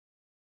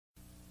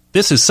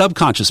This is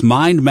Subconscious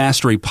Mind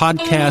Mastery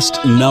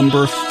Podcast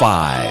number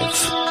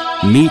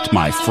 5. Meet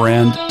my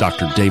friend,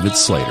 Dr. David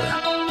Slater.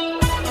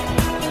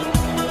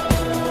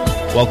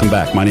 Welcome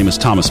back. My name is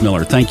Thomas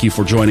Miller. Thank you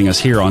for joining us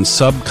here on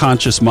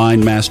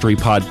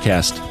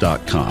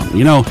SubconsciousMindMasteryPodcast.com.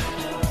 You know,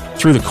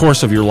 through the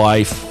course of your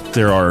life,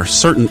 there are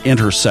certain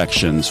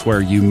intersections where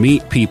you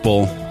meet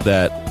people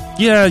that,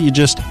 you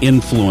just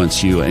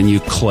influence you and you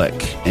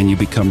click and you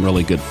become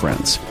really good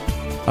friends.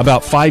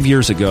 About 5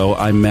 years ago,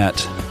 I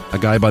met a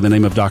guy by the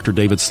name of Dr.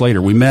 David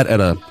Slater. We met at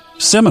a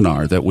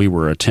seminar that we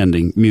were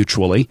attending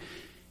mutually,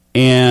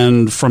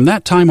 and from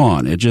that time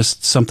on, it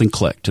just something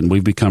clicked, and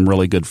we've become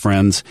really good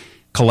friends,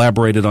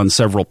 collaborated on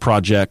several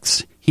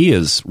projects. He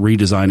is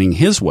redesigning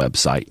his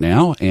website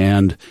now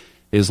and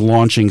is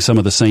launching some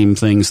of the same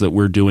things that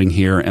we're doing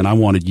here, and I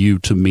wanted you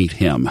to meet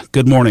him.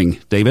 Good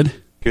morning, David.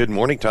 Good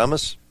morning,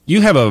 Thomas.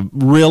 You have a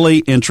really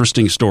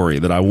interesting story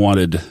that I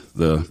wanted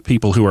the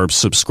people who are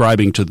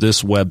subscribing to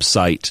this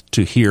website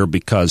to hear,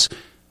 because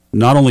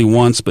not only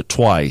once, but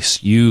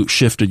twice, you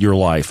shifted your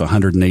life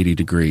 180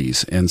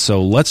 degrees. And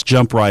so let's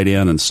jump right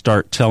in and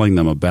start telling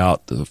them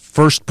about the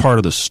first part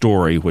of the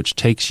story, which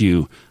takes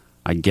you,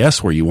 I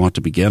guess, where you want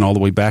to begin, all the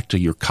way back to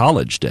your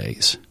college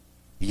days.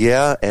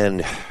 Yeah,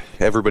 and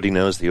everybody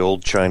knows the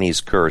old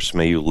Chinese curse,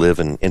 may you live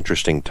in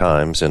interesting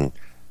times. And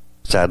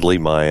sadly,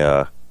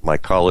 my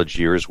college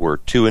years were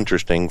too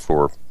interesting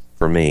for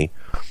me.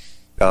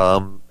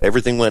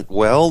 Everything went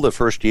well the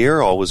first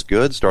year, all was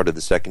good. Started the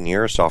second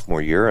year,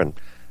 sophomore year, and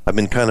I've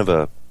been kind of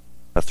a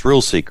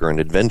thrill seeker, an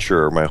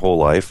adventurer my whole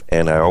life,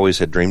 and I always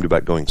had dreamed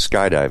about going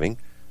skydiving,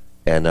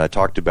 and I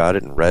talked about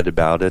it and read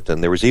about it,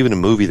 and there was even a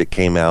movie that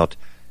came out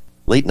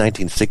late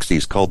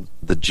 1960s called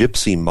The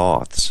Gypsy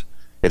Moths.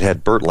 It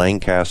had Burt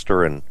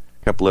Lancaster and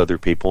a couple other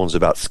people, and it was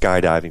about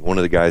skydiving. One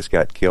of the guys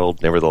got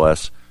killed.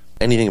 Nevertheless,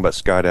 anything about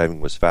skydiving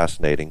was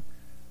fascinating.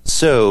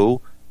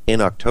 So,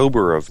 in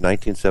October of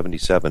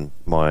 1977,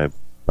 my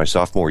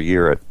sophomore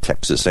year at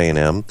Texas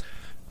A&M,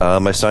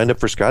 I signed up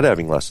for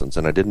skydiving lessons,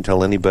 and I didn't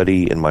tell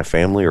anybody in my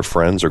family or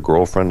friends or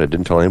girlfriend. I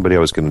didn't tell anybody I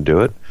was going to do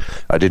it.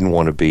 I didn't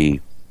want to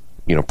be,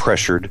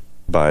 pressured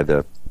by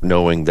the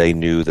knowing they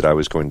knew that I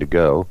was going to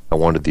go. I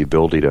wanted the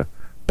ability to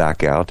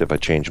back out if I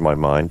changed my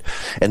mind.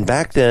 And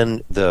back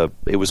then,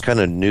 it was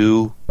kind of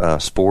new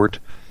sport.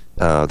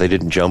 They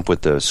didn't jump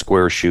with the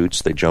square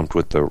chutes; they jumped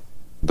with the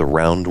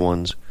round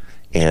ones,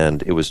 and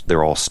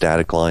they're all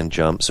static line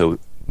jumps. So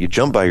you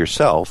jump by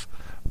yourself,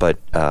 but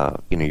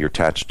you're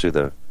attached to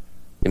the.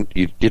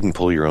 You didn't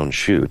pull your own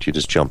chute, you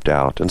just jumped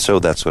out. And so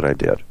that's what I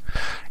did.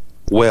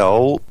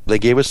 Well, they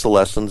gave us the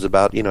lessons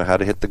about, how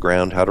to hit the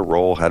ground, how to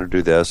roll, how to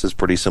do this. It's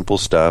pretty simple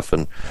stuff.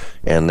 And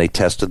they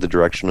tested the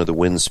direction of the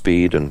wind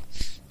speed, and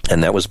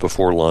that was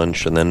before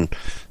lunch. And then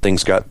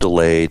things got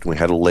delayed. We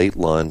had a late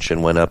lunch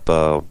and went up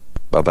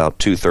about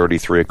 2:30,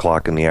 3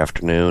 o'clock in the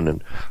afternoon,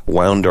 and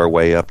wound our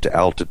way up to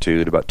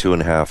altitude, about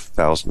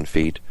 2,500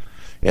 feet.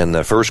 And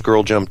the first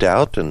girl jumped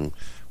out, and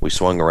we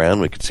swung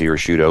around. We could see her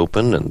chute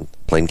open, and the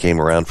plane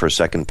came around for a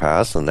second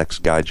pass. The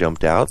next guy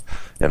jumped out,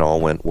 and all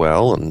went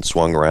well, and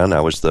swung around.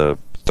 I was the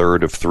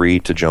third of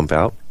 3 to jump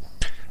out.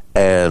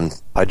 And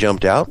I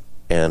jumped out,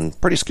 and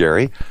pretty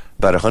scary.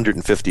 About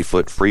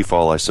 150-foot free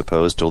fall, I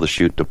suppose, till the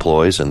chute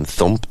deploys, and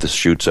thump, the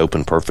chute's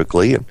open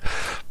perfectly. And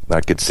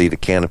I could see the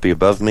canopy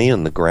above me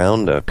and the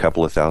ground a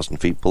couple of thousand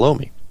feet below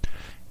me.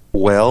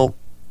 Well,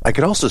 I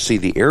could also see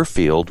the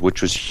airfield,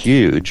 which was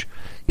huge,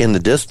 in the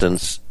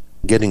distance,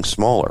 getting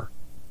smaller.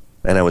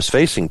 And I was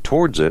facing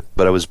towards it,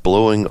 but I was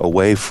blowing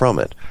away from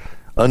it.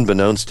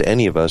 Unbeknownst to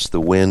any of us, the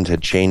wind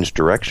had changed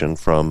direction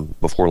from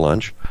before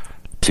lunch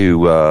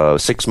to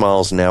 6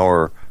 miles an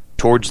hour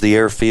towards the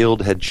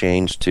airfield, had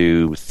changed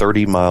to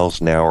 30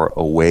 miles an hour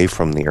away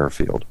from the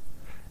airfield.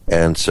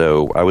 And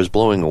so I was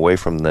blowing away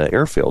from the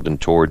airfield and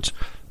towards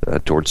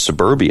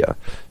suburbia,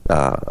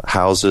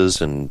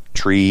 houses and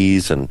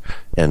trees and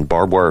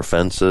barbed wire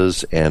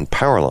fences and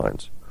power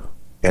lines.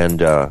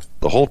 And the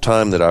whole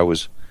time that I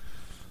was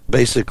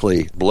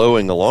basically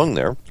blowing along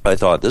there, I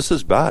thought, this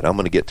is bad. I'm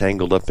going to get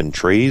tangled up in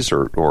trees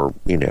or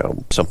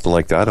something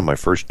like that on my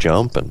first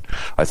jump. And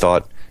I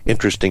thought,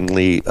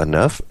 interestingly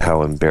enough,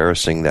 how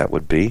embarrassing that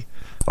would be.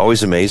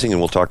 Always amazing, and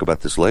we'll talk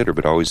about this later,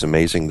 but always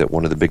amazing that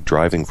one of the big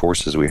driving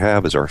forces we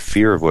have is our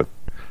fear of what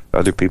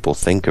other people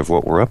think of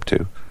what we're up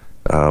to.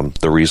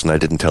 The reason I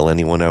didn't tell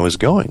anyone I was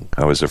going,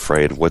 I was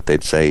afraid of what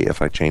they'd say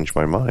if I changed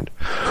my mind.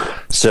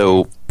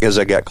 So as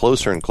I got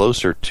closer and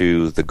closer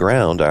to the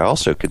ground, I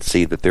also could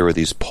see that there were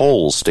these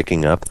poles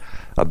sticking up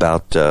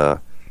about,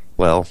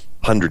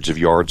 hundreds of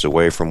yards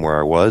away from where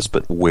I was,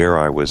 but where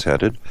I was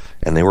headed,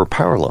 and they were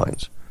power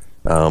lines.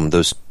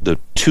 The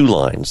 2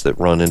 lines that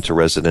run into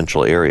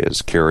residential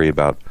areas carry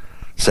about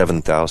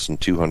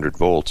 7,200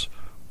 volts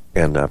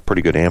and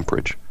pretty good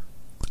amperage.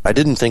 I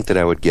didn't think that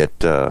I would get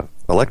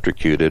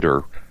electrocuted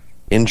or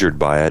injured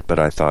by it, but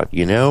I thought,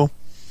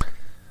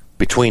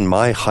 between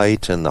my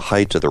height and the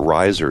height of the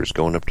risers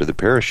going up to the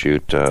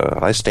parachute,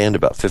 I stand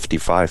about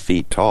 55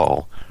 feet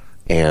tall,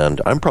 and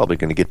I'm probably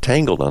going to get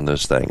tangled on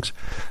those things.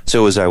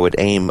 So as I would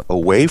aim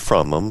away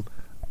from them,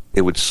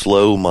 it would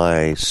slow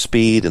my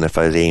speed, and if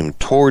I aimed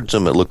towards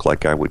them, it looked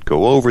like I would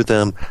go over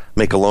them.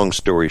 Make a long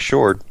story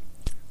short,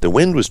 the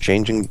wind was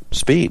changing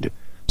speed.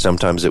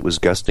 Sometimes it was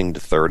gusting to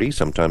 30,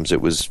 sometimes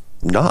it was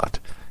not.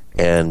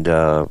 And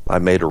I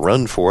made a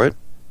run for it,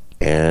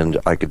 and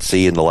I could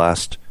see in the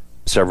last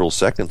several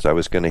seconds I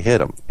was going to hit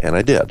them, and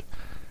I did.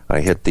 I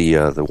hit the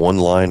one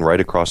line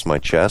right across my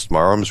chest. My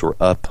arms were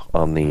up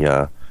on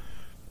the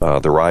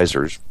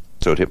risers,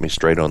 so it hit me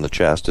straight on the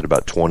chest at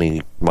about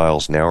 20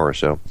 miles an hour or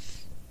so.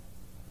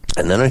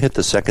 And then I hit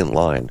the second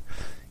line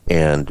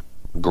and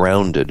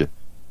grounded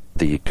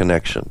the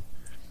connection.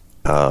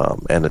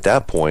 And at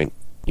that point,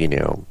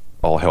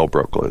 all hell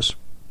broke loose.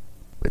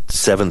 It's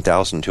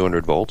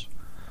 7,200 volts.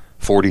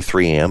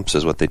 43 amps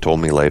is what they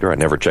told me later. I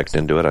never checked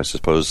into it. I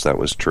suppose that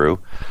was true.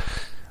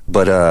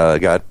 But I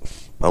got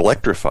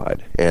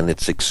electrified, and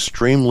it's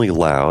extremely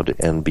loud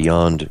and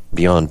beyond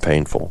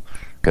painful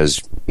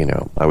because,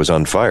 I was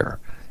on fire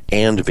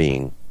and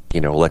being,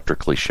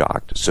 electrically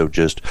shocked. So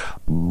just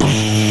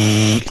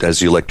as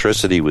the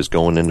electricity was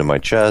going into my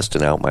chest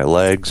and out my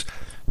legs,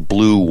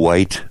 blue,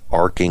 white,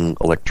 arcing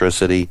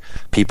electricity.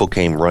 People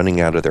came running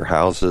out of their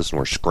houses and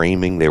were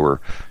screaming. They were,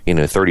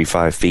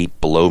 35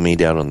 feet below me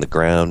down on the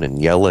ground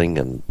and yelling,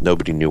 and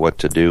nobody knew what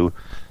to do.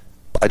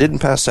 I didn't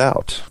pass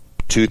out.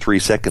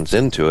 2-3 seconds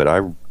into it,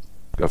 I,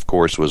 of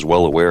course, was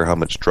well aware how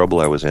much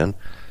trouble I was in.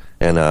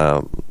 And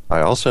I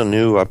also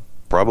knew I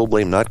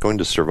probably am not going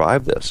to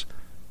survive this.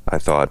 I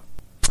thought,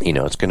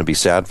 it's going to be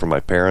sad for my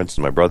parents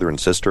and my brother and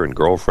sister and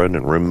girlfriend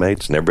and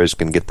roommates, and everybody's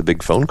going to get the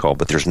big phone call,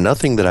 but there's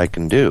nothing that I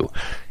can do.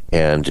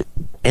 And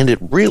it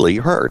really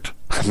hurt.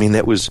 I mean,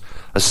 that was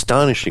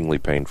astonishingly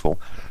painful.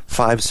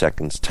 5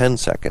 seconds, 10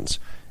 seconds,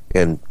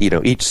 and,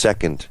 each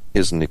second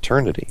is an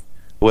eternity.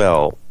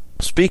 Well,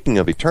 speaking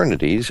of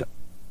eternities,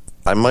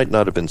 I might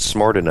not have been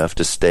smart enough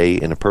to stay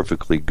in a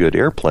perfectly good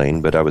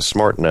airplane, but I was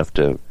smart enough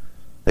to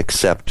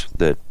accept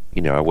that,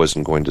 I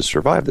wasn't going to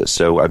survive this.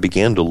 So I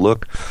began to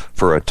look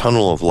for a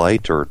tunnel of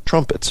light or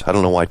trumpets. I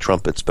don't know why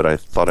trumpets, but I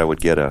thought I would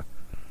get a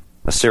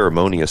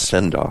ceremonious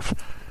send-off.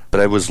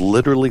 But I was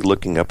literally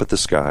looking up at the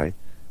sky,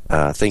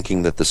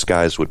 thinking that the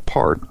skies would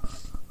part,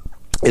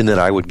 and that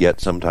I would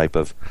get some type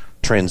of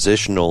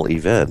transitional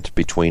event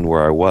between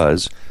where I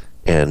was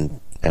and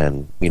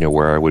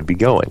where I would be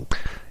going.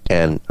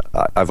 And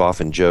I've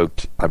often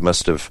joked I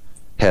must have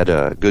had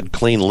a good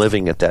clean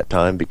living at that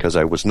time because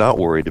I was not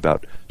worried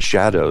about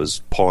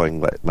shadows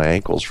pawing my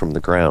ankles from the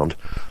ground.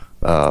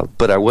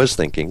 But I was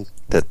thinking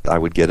that I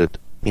would get a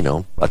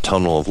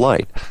tunnel of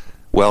light.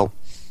 Well,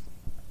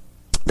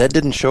 that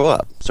didn't show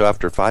up. So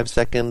after 5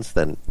 seconds,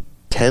 then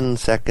 10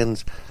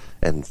 seconds,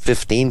 and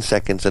 15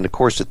 seconds, and of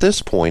course at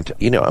this point,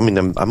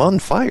 I'm on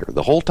fire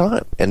the whole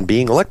time and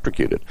being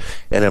electrocuted.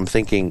 And I'm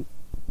thinking,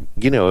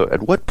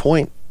 at what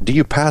point do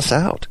you pass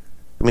out?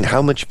 I mean,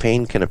 how much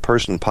pain can a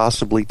person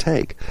possibly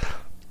take?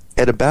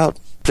 At about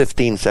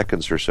 15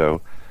 seconds or so,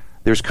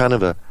 there's kind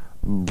of a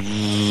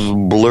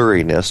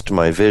blurriness to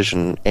my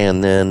vision,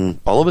 and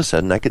then all of a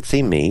sudden I could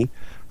see me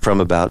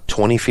from about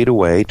 20 feet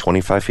away,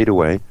 25 feet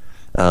away.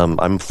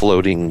 I'm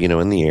floating,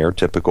 in the air,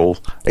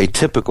 a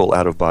typical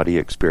out-of-body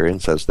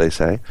experience, as they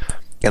say.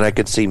 And I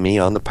could see me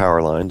on the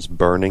power lines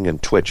burning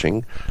and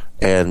twitching,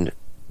 and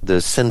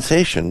the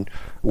sensation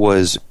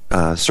was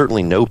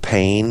certainly no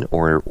pain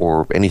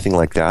or anything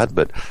like that,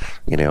 but,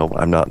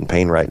 I'm not in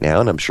pain right now,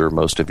 and I'm sure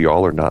most of you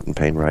all are not in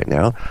pain right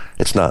now.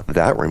 It's not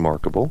that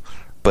remarkable,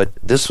 but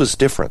this was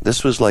different.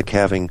 This was like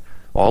having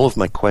all of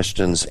my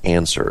questions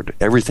answered,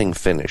 everything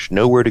finished,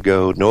 nowhere to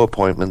go, no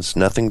appointments,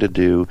 nothing to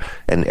do,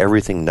 and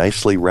everything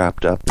nicely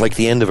wrapped up, like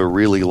the end of a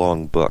really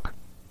long book.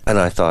 And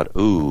I thought,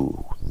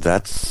 ooh,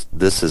 this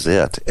is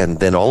it. And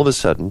then all of a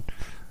sudden,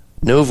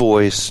 no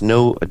voice,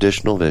 no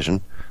additional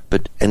vision,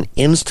 but an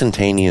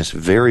instantaneous,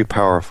 very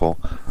powerful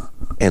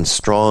and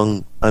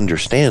strong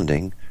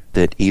understanding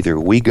that either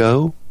we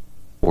go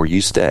or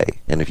you stay.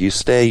 And if you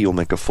stay, you'll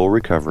make a full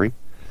recovery.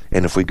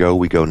 And if we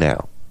go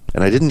now.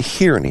 And I didn't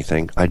hear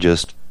anything. I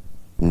just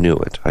knew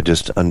it. I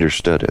just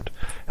understood it.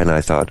 And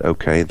I thought,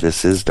 okay,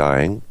 this is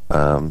dying.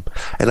 And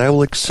I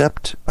will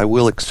accept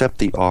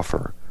the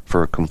offer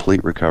for a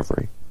complete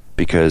recovery.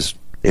 Because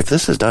if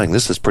this is dying,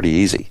 this is pretty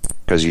easy.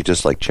 Because you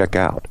just check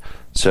out.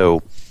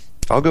 So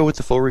I'll go with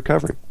the full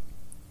recovery.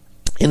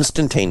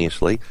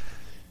 Instantaneously,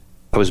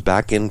 I was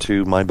back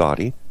into my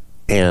body,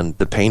 and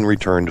the pain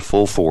returned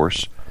full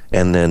force,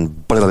 and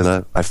then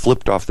I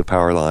flipped off the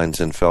power lines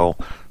and fell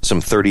some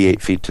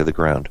 38 feet to the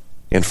ground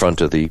in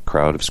front of the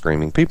crowd of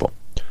screaming people.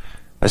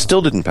 I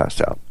still didn't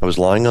pass out. I was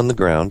lying on the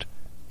ground,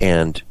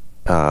 and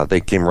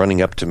they came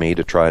running up to me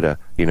to try to,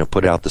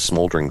 put out the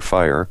smoldering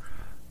fire,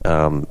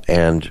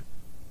 and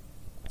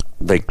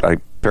I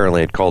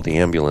apparently had called the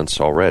ambulance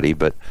already,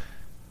 but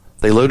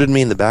they loaded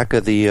me in the back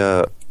of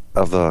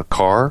a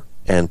car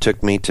and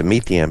took me to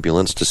meet the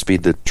ambulance to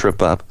speed the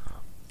trip up,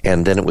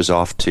 and then it was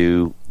off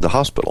to the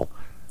hospital.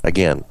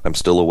 Again, I'm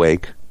still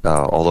awake,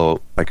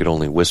 although I could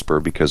only whisper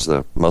because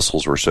the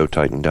muscles were so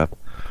tightened up.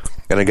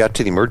 And I got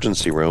to the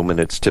emergency room, and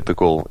it's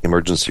typical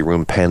emergency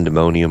room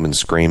pandemonium and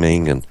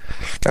screaming, and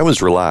I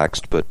was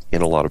relaxed, but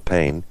in a lot of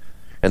pain.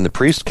 And the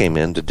priest came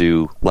in to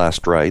do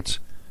last rites,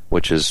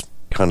 which is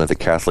kind of the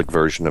Catholic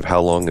version of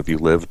how long have you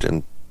lived,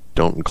 and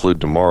don't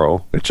include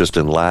tomorrow. It's just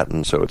in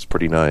Latin, so it's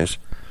pretty nice.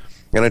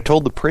 And I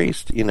told the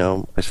priest,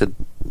 I said,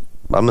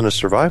 I'm going to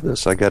survive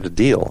this. I got a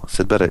deal. I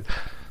said, but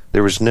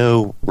there was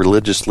no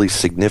religiously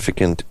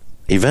significant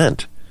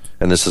event.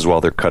 And this is while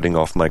they're cutting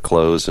off my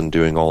clothes and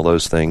doing all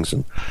those things.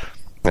 And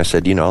I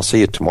said, I'll see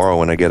you tomorrow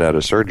when I get out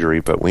of surgery,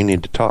 but we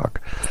need to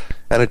talk.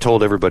 And I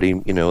told everybody,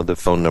 the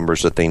phone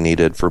numbers that they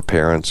needed for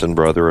parents and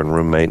brother and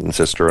roommate and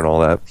sister and all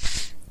that.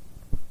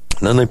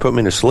 And then they put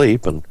me to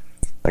sleep, and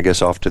I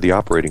guess off to the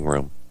operating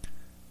room.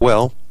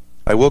 Well,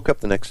 I woke up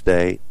the next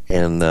day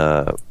in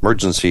the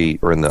emergency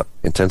or in the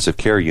intensive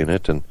care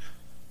unit, and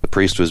the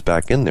priest was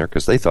back in there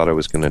because they thought I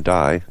was going to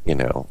die,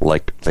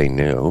 like they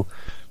knew.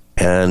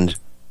 And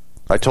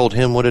I told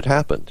him what had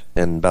happened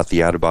and about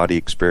the out-of-body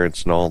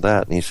experience and all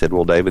that. And he said,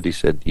 well, David, he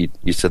said,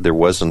 you said there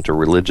wasn't a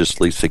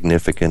religiously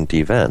significant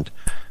event.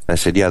 And I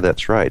said, yeah,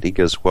 that's right. He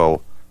goes,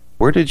 well,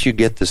 where did you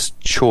get this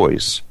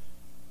choice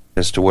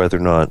as to whether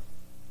or not,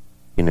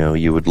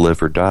 you would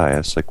live or die? I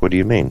was like, what do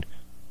you mean?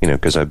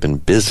 Because I've been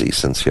busy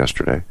since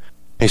yesterday.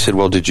 He said,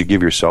 well, did you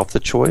give yourself the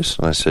choice?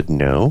 And I said,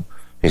 no.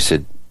 He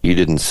said, you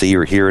didn't see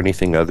or hear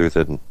anything other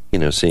than,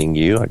 seeing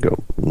you? I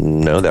go,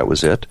 no, that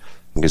was it.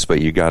 He goes,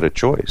 but you got a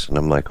choice. And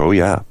I'm like, oh,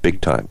 yeah,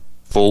 big time,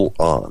 full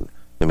on.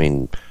 I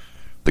mean,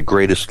 the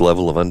greatest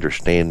level of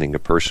understanding a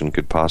person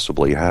could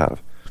possibly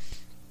have.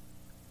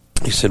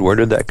 He said, where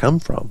did that come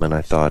from? And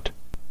I thought,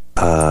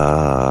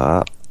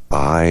 I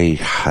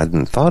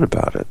hadn't thought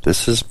about it.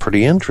 This is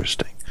pretty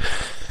interesting.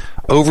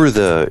 Over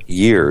the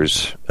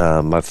years,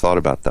 I've thought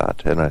about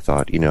that, and I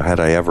thought, had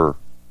I ever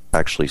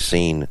actually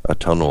seen a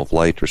tunnel of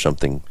light or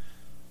something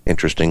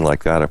interesting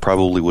like that, I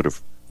probably would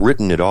have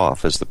written it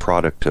off as the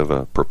product of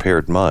a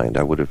prepared mind.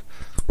 I would have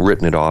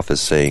written it off as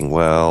saying,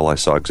 well, I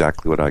saw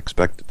exactly what I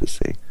expected to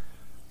see.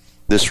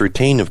 This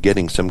routine of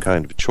getting some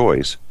kind of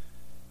choice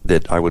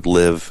that I would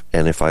live,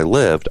 and if I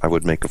lived, I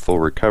would make a full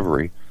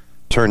recovery,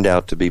 turned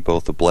out to be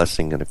both a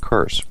blessing and a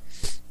curse.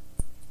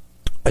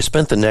 I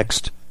spent the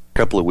next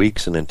couple of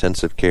weeks in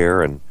intensive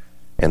care, and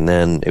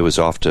then it was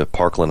off to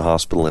Parkland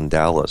Hospital in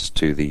Dallas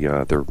to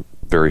their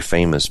very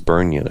famous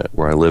burn unit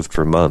where I lived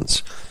for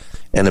months.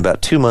 And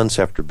about 2 months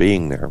after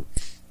being there,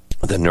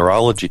 the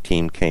neurology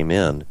team came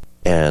in,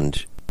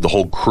 and the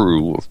whole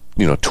crew,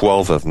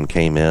 12 of them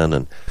came in,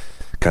 and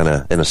kind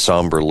of in a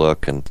somber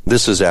look. And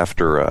this is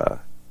after,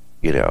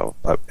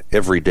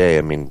 every day.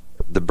 I mean,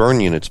 the burn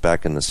units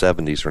back in the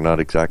 70s are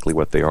not exactly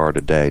what they are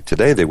today.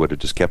 Today, they would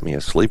have just kept me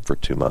asleep for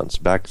 2 months.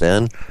 Back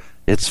then,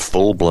 it's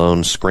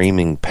full-blown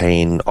screaming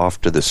pain off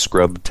to the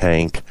scrub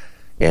tank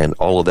and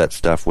all of that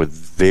stuff with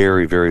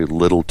very, very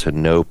little to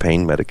no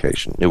pain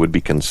medication. It would be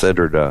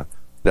considered it'd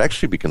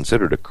actually be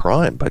considered a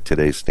crime by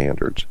today's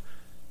standards,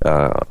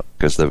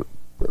 because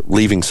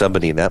leaving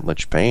somebody in that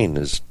much pain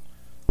a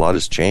lot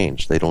has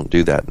changed. They don't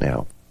do that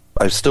now.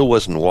 I still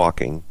wasn't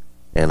walking,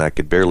 and I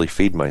could barely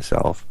feed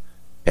myself.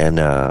 And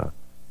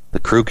the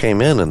crew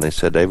came in and they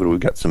said, David, we've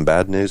got some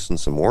bad news and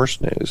some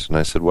worse news. And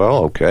I said,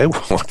 well, okay,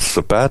 what's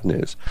the bad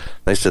news?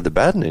 They said, the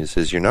bad news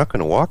is you're not going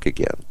to walk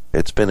again.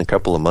 It's been a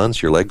couple of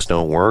months, your legs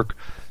don't work,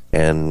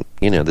 and,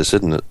 this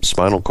isn't a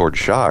spinal cord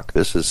shock.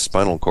 This is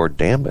spinal cord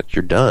damage.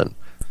 You're done.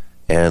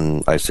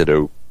 And I said,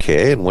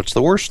 okay, and what's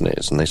the worst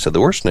news? And they said, the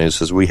worst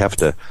news is we have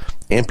to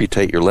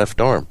amputate your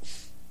left arm.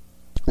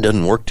 It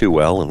doesn't work too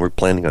well, and we're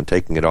planning on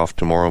taking it off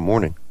tomorrow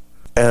morning.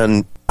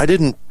 And I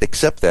didn't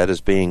accept that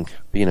as being,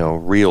 a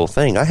real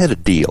thing. I had a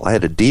deal. I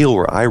had a deal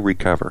where I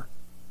recover.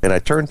 And I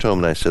turned to him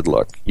and I said,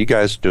 look, you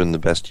guys are doing the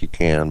best you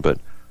can, but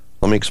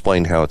let me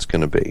explain how it's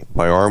going to be.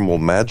 My arm will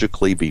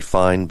magically be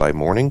fine by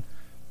morning.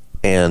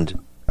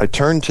 And I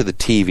turned to the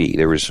TV.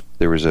 There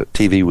was a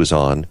TV was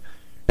on,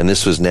 and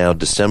this was now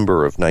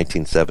December of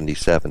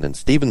 1977. And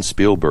Steven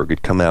Spielberg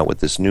had come out with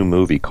this new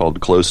movie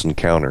called Close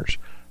Encounters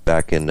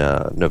back in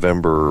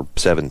November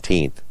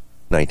 17th,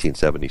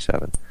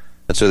 1977.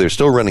 And so they're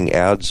still running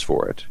ads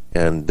for it.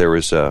 And there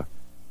was a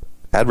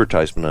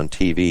advertisement on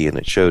TV, and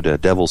it showed a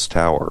Devil's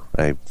Tower,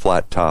 a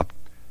flat-topped,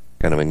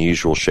 kind of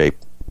unusual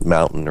shaped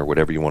mountain or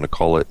whatever you want to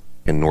call it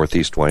in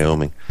northeast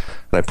Wyoming.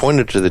 And I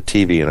pointed to the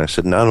TV and I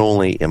said, not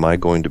only am I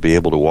going to be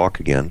able to walk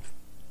again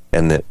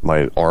and that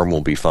my arm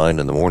will be fine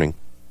in the morning,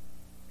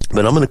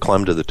 but I'm going to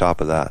climb to the top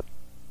of that.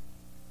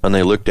 And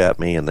they looked at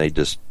me and they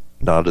just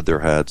nodded their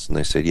heads and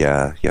they said,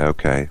 yeah,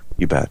 okay,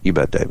 you bet,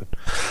 David.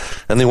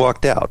 And they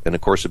walked out. And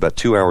of course, about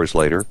 2 hours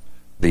later,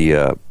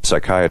 the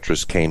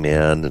psychiatrist came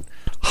in and,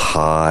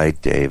 hi,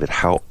 David,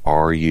 how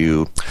are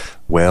you?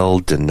 Well,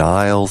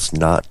 denial's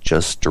not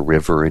just a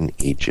river in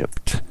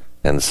Egypt.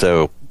 And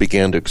so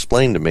began to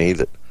explain to me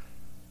that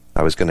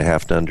I was going to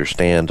have to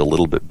understand a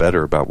little bit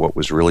better about what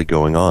was really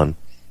going on.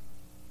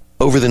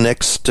 Over the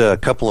next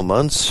couple of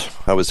months,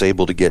 I was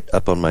able to get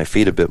up on my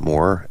feet a bit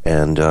more,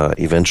 and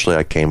eventually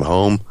I came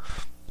home,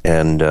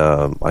 and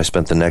I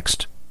spent the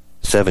next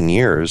 7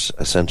 years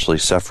essentially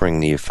suffering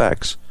the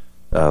effects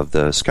of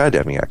the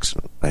skydiving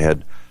accident. I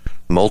had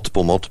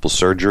multiple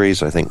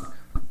surgeries, I think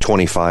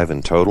 25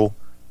 in total.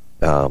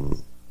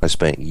 I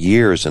spent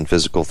years in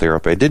physical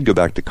therapy. I did go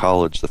back to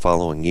college the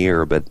following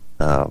year, but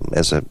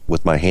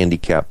with my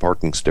handicap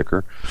parking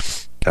sticker,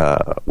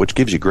 which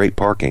gives you great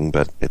parking,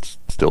 but it's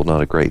still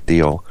not a great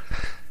deal.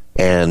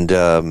 And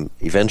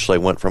eventually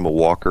I went from a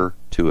walker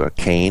to a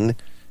cane,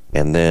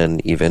 and then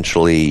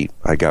eventually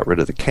I got rid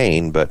of the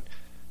cane, but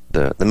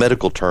the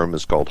medical term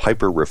is called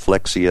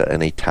hyperreflexia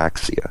and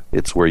ataxia.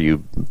 It's where you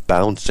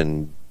bounce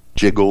and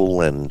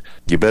jiggle, and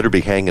you better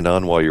be hanging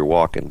on while you're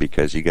walking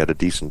because you got a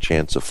decent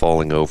chance of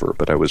falling over.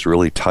 But I was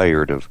really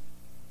tired of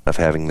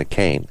having the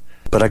cane.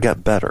 But I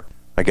got better.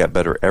 I got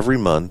better every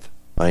month.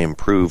 I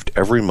improved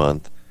every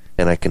month.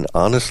 And I can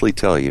honestly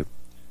tell you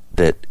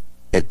that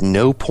at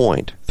no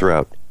point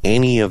throughout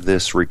any of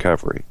this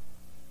recovery,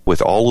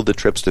 with all of the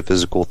trips to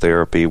physical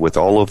therapy, with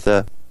all of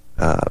the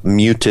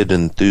muted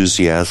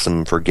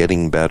enthusiasm for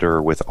getting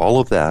better, with all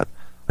of that,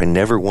 I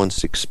never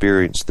once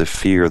experienced the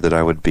fear that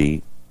I would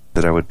be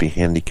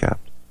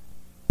handicapped.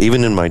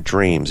 Even in my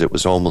dreams, it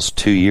was almost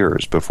 2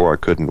 years before I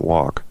couldn't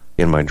walk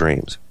in my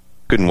dreams.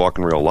 Couldn't walk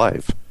in real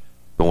life.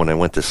 But when I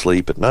went to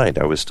sleep at night,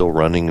 I was still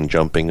running and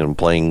jumping and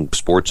playing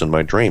sports in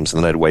my dreams.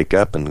 And then I'd wake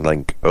up and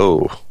like,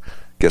 oh,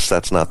 guess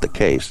that's not the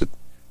case. It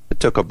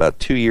took about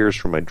 2 years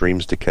for my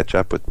dreams to catch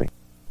up with me.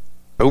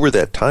 Over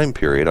that time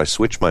period, I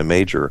switched my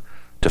major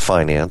to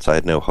finance. I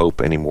had no hope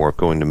anymore of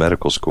going to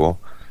medical school.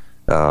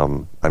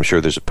 I'm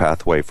sure there's a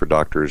pathway for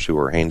doctors who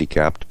are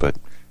handicapped, but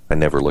I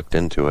never looked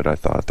into it. I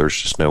thought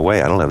there's just no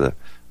way. I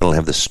don't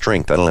have the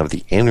strength. I don't have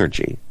the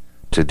energy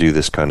to do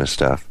this kind of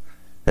stuff.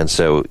 And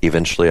so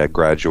eventually I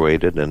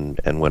graduated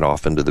and went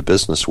off into the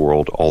business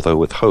world, although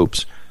with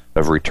hopes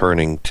of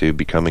returning to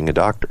becoming a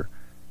doctor.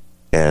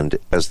 And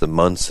as the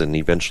months and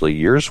eventually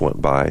years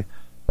went by,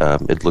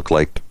 it looked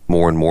like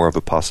more and more of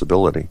a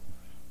possibility.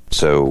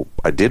 So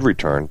I did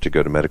return to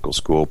go to medical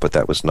school, but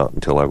that was not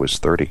until I was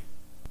 30.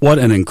 What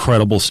an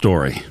incredible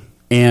story.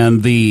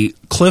 And the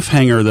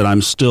cliffhanger that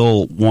I'm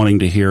still wanting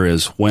to hear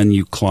is when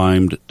you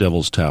climbed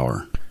Devil's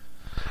Tower.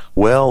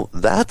 Well,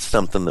 that's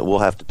something that we'll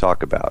have to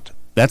talk about.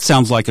 That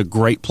sounds like a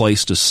great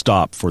place to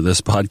stop for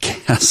this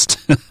podcast.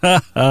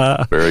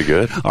 Very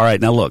good. All right,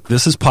 now look,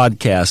 this is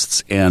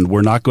podcasts, and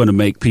we're not going to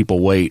make people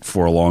wait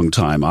for a long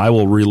time. I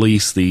will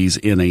release these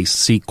in a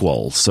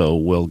sequel, so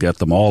we'll get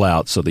them all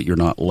out so that you're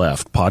not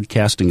left.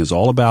 Podcasting is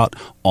all about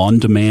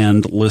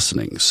on-demand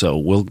listening, so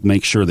we'll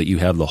make sure that you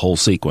have the whole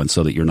sequence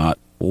so that you're not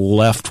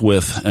left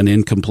with an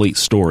incomplete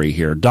story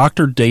here.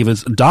 Dr. David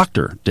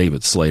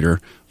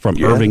Slater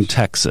from Irving,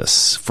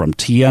 Texas, from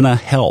Tiena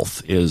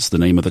Health is the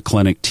name of the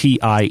clinic,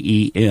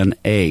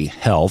 Tiena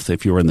Health,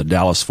 if you're in the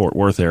Dallas-Fort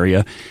Worth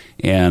area,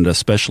 and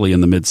especially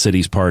in the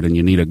mid-cities part, and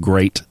you need a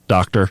great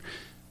doctor,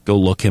 go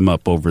look him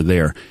up over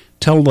there.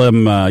 Tell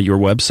them your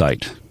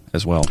website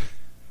as well.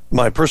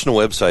 My personal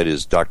website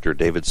is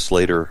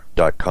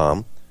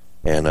drdavidslater.com.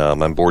 And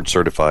I'm board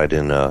certified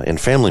in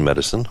family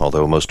medicine,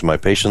 although most of my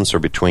patients are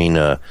between,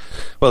 they're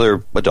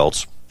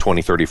adults,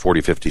 20, 30,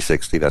 40, 50,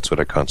 60. That's what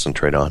I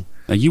concentrate on.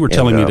 Now, you were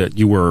telling me that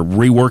you were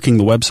reworking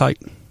the website?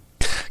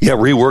 Yeah,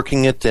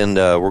 reworking it, and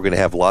we're going to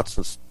have lots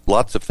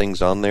of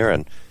things on there.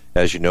 And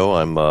as you know,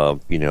 I'm,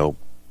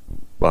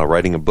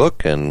 writing a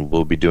book, and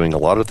we'll be doing a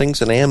lot of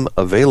things, and I am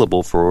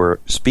available for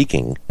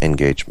speaking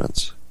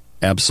engagements.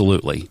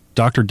 Absolutely.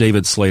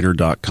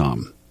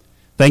 drdavidslater.com.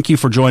 Thank you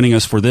for joining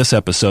us for this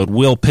episode.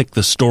 We'll pick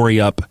the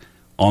story up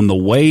on the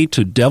way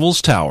to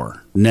Devil's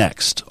Tower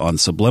next on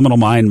Subliminal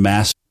Mind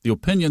Master. The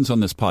opinions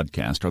on this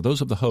podcast are those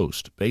of the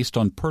host, based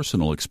on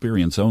personal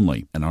experience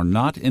only, and are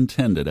not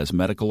intended as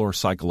medical or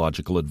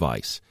psychological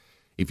advice.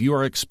 If you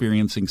are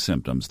experiencing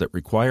symptoms that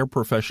require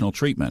professional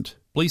treatment,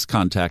 please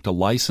contact a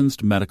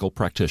licensed medical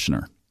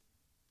practitioner.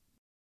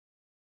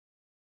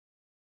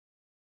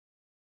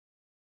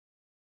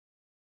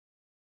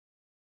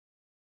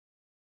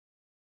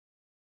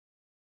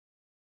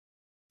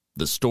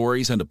 The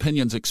stories and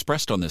opinions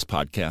expressed on this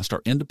podcast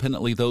are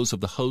independently those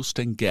of the host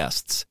and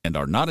guests and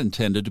are not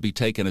intended to be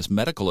taken as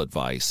medical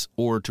advice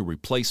or to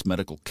replace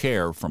medical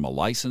care from a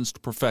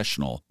licensed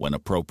professional when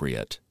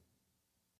appropriate.